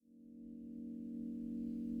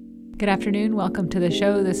Good afternoon. Welcome to the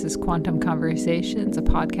show. This is Quantum Conversations, a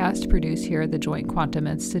podcast produced here at the Joint Quantum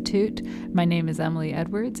Institute. My name is Emily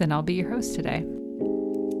Edwards, and I'll be your host today.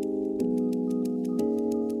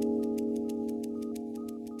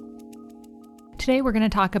 Today we're going to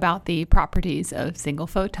talk about the properties of single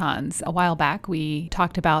photons. A while back we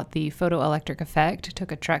talked about the photoelectric effect,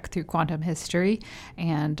 took a trek through quantum history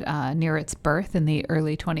and near its birth in the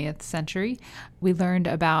early 20th century. We learned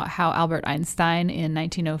about how Albert Einstein in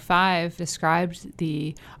 1905 described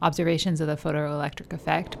the observations of the photoelectric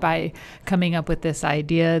effect by coming up with this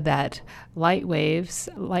idea that light waves,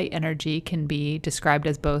 light energy, can be described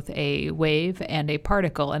as both a wave and a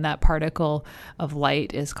particle, and that particle of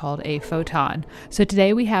light is called a photon. So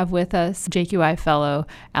today we have with us JQI fellow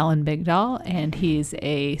Alan Bigdahl, and he's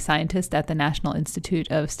a scientist at the National Institute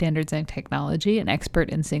of Standards and Technology, an expert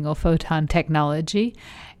in single photon technology.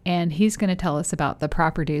 And he's going to tell us about the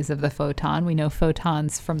properties of the photon. We know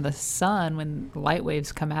photons from the sun, when light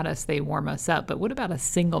waves come at us, they warm us up. But what about a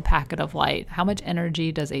single packet of light? How much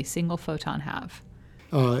energy does a single photon have?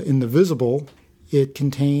 In the visible, it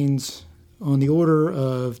contains on the order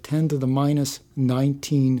of 10 to the minus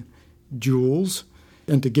 19 joules.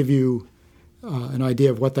 And to give you an idea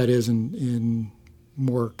of what that is in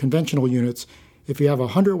more conventional units, if you have a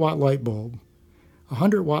 100-watt light bulb, a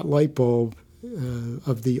 100-watt light bulb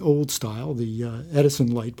of the old style, the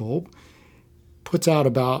Edison light bulb, puts out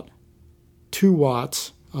about 2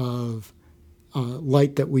 watts of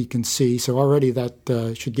light that we can see. So already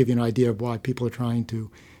that should give you an idea of why people are trying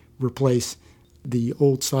to replace the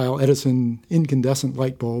old style Edison incandescent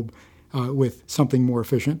light bulb with something more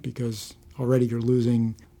efficient, because already you're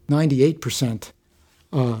losing 98%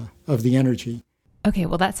 of the energy. Okay,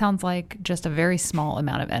 well, that sounds like just a very small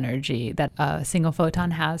amount of energy that a single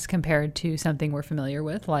photon has compared to something we're familiar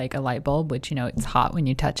with, like a light bulb, which, it's hot when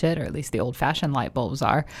you touch it, or at least the old-fashioned light bulbs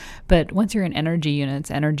are. But once you're in energy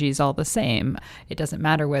units, energy is all the same. It doesn't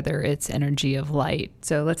matter whether it's energy of light.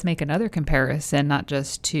 So let's make another comparison, not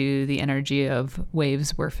just to the energy of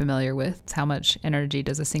waves we're familiar with. How much energy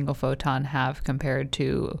does a single photon have compared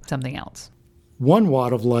to something else? 1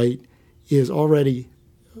 watt of light is already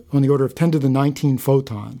on the order of 10 to the 19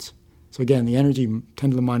 photons. So again, the energy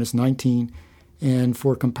 10 to the minus 19. And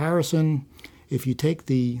for comparison, if you take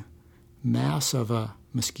the mass of a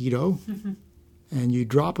mosquito and you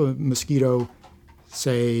drop a mosquito,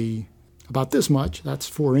 say, about this much, that's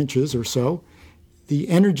 4 inches or so, the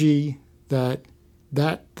energy that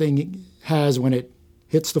thing has when it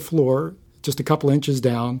hits the floor, just a couple inches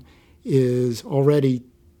down, is already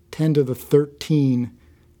 10 to the 13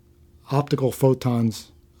 optical photons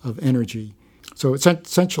of energy. So it's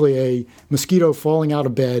essentially a mosquito falling out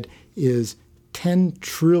of bed is 10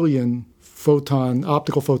 trillion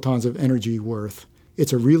optical photons of energy worth.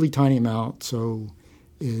 It's a really tiny amount, so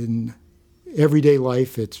in everyday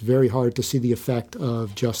life it's very hard to see the effect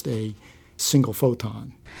of just a single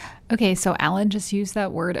photon. Okay, so Alan just used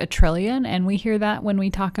that word, a trillion, and we hear that when we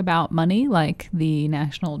talk about money, like the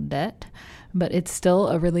national debt, but it's still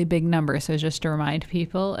a really big number. So just to remind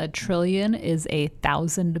people, a trillion is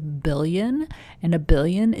 1,000 billion, and a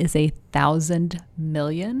billion is 1,000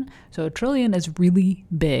 million. So a trillion is really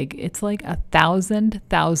big. It's like 1,000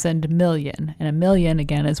 million, and a million,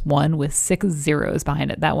 again, is 1 with 6 zeros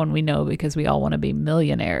behind it. That one we know because we all want to be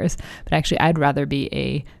millionaires, but actually I'd rather be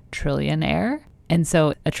a trillionaire. And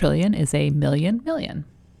so a trillion is a million.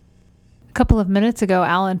 A couple of minutes ago,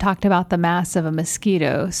 Alan talked about the mass of a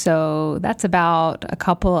mosquito. So that's about a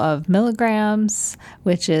couple of milligrams,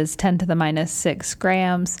 which is 10 to the minus 6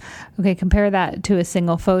 grams. Okay, compare that to a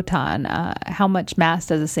single photon. How much mass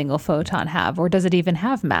does a single photon have, or does it even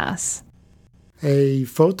have mass? A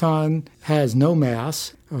photon has no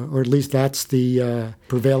mass, or at least that's the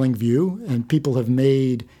prevailing view, and people have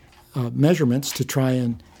made measurements to try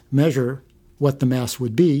and measure what the mass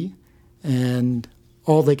would be, and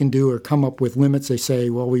all they can do are come up with limits. They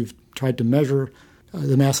say, well, we've tried to measure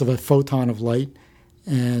the mass of a photon of light,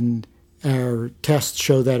 and our tests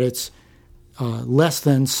show that it's less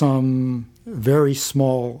than some very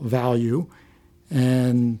small value,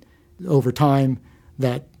 and over time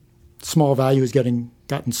that small value is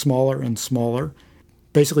gotten smaller and smaller.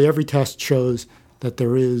 Basically, every test shows that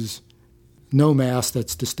there is no mass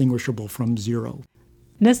that's distinguishable from zero.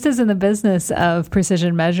 NIST is in the business of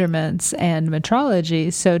precision measurements and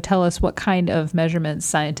metrology, so tell us what kind of measurements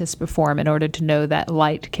scientists perform in order to know that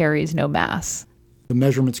light carries no mass. The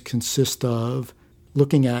measurements consist of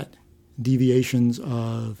looking at deviations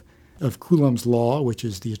of Coulomb's law, which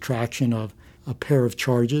is the attraction of a pair of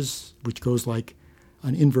charges, which goes like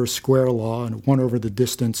an inverse square law, and 1 over the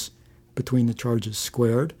distance between the charges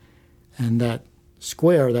squared. And that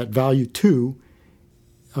square, that value 2,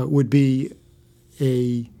 would be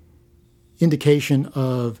a indication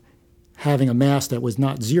of having a mass that was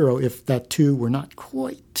not 0 if that 2 were not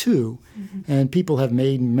quite 2. Mm-hmm. And people have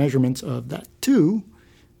made measurements of that 2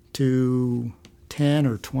 to 10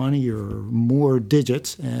 or 20 or more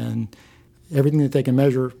digits, and everything that they can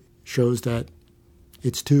measure shows that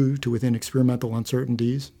it's 2 to within experimental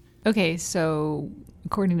uncertainties. Okay, so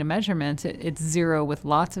according to measurements, it's 0 with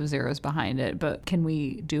lots of zeros behind it, but can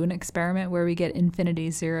we do an experiment where we get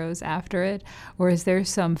infinity zeros after it? Or is there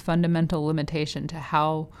some fundamental limitation to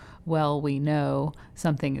how well we know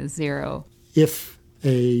something is 0? If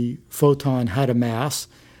a photon had a mass,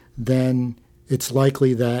 then it's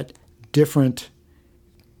likely that different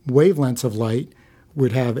wavelengths of light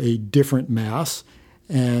would have a different mass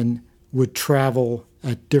and would travel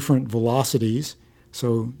at different velocities.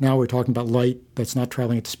 So now we're talking about light that's not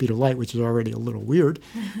traveling at the speed of light, which is already a little weird.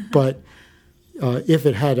 But if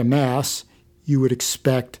it had a mass, you would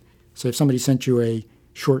expect, so if somebody sent you a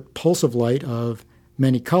short pulse of light of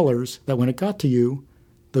many colors, that when it got to you,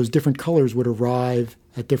 those different colors would arrive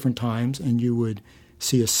at different times, and you would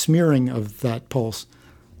see a smearing of that pulse,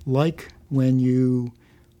 like when you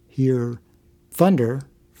hear thunder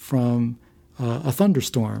from a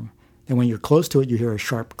thunderstorm. And when you're close to it, you hear a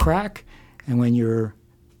sharp crack. And when you're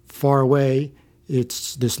far away,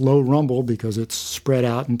 it's this low rumble because it's spread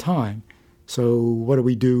out in time. So what do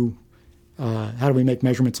we do? How do we make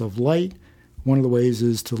measurements of light? One of the ways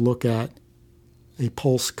is to look at a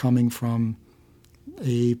pulse coming from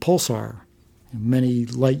a pulsar many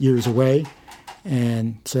light years away.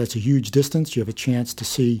 And so that's a huge distance. You have a chance to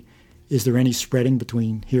see, is there any spreading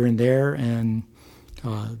between here and there? And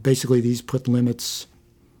basically these put limits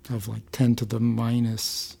of like 10 to the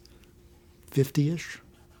minus 50-ish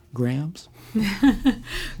grams.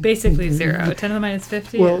 Basically 0. 10 to the minus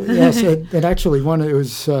 50? Well, yes. And actually,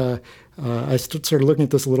 I started looking at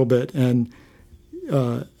this a little bit, and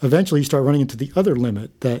eventually you start running into the other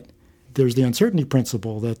limit, that there's the uncertainty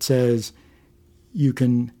principle that says you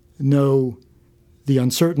can know the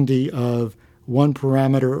uncertainty of one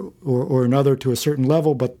parameter or another to a certain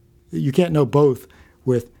level, but you can't know both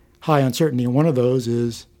with high uncertainty. And one of those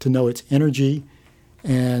is to know its energy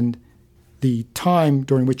and the time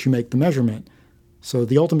during which you make the measurement. So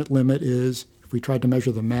the ultimate limit is, if we tried to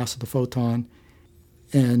measure the mass of the photon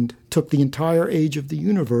and took the entire age of the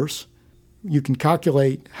universe, you can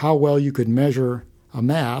calculate how well you could measure a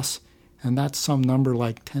mass, and that's some number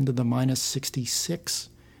like 10 to the minus 66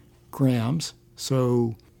 grams.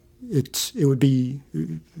 So that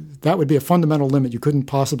would be a fundamental limit. You couldn't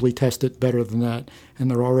possibly test it better than that, and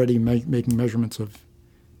they're already making measurements of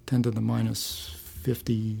 10 to the minus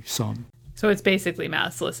 50 some. So it's basically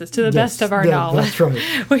massless. It's to the best of our knowledge. That's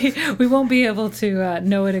right. We won't be able to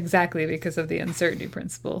know it exactly because of the uncertainty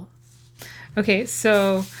principle. Okay,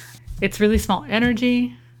 so it's really small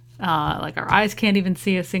energy. Like our eyes can't even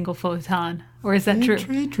see a single photon. Or is that true?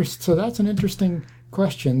 So that's an interesting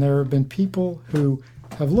question. There have been people who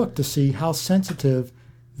have looked to see how sensitive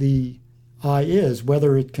the eye is,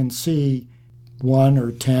 whether it can see 1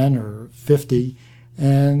 or 10 or 50.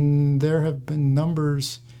 And there have been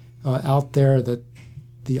numbers out there that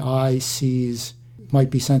the eye sees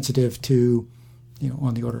might be sensitive to,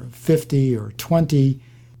 on the order of 50 or 20,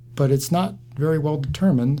 but it's not very well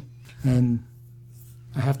determined. And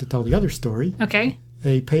I have to tell the other story. Okay.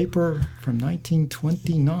 A paper from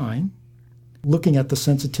 1929 looking at the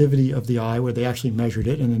sensitivity of the eye, where they actually measured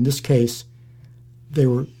it, and in this case, they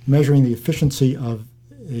were measuring the efficiency of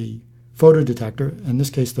a photodetector. In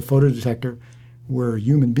this case, the photodetector were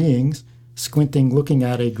human beings squinting, looking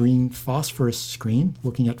at a green phosphorus screen,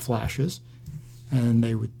 looking at flashes, and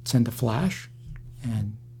they would send a flash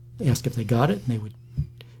and ask if they got it, and they would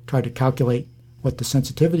try to calculate what the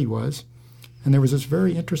sensitivity was. And there was this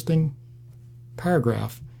very interesting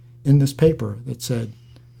paragraph in this paper that said,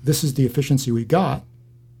 this is the efficiency we got,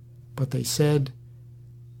 but they said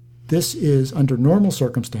this is under normal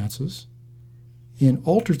circumstances. In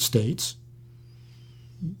altered states,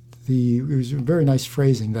 it was a very nice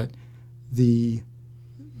phrasing that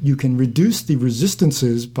you can reduce the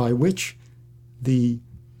resistances by which the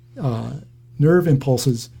nerve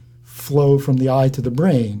impulses flow from the eye to the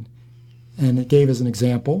brain. And it gave as an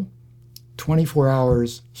example 24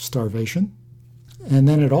 hours starvation. And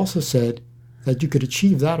then it also said that you could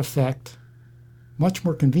achieve that effect much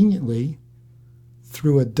more conveniently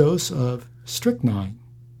through a dose of strychnine,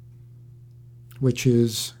 which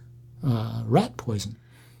is rat poison.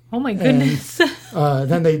 Oh, my goodness. And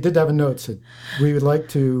then they did have a note that said, we would like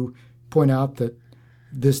to point out that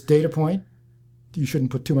this data point, you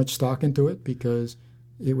shouldn't put too much stock into it because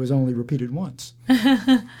it was only repeated once.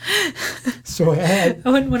 So I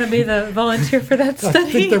wouldn't want to be the volunteer for that study.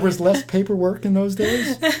 I think there was less paperwork in those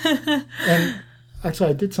days. And actually,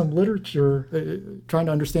 I did some literature trying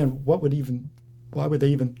to understand why would they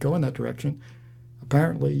even go in that direction.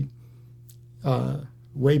 Apparently,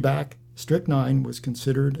 way back, strychnine was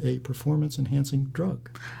considered a performance-enhancing drug.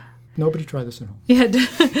 Nobody try this at home. Yeah,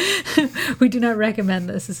 we do not recommend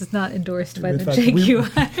this. This is not endorsed by the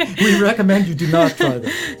JQI. We recommend you do not try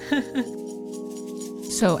this.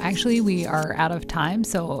 So actually, we are out of time,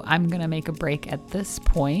 so I'm going to make a break at this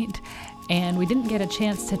point. And we didn't get a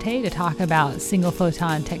chance today to talk about single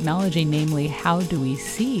photon technology, namely how do we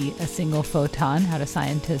see a single photon, how do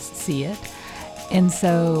scientists see it? And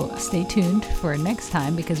so stay tuned for next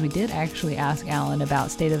time, because we did actually ask Alan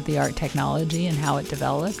about state-of-the-art technology and how it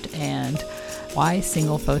developed and why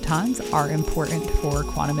single photons are important for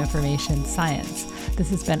quantum information science. This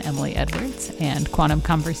has been Emily Edwards and Quantum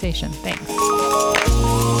Conversation. Thanks.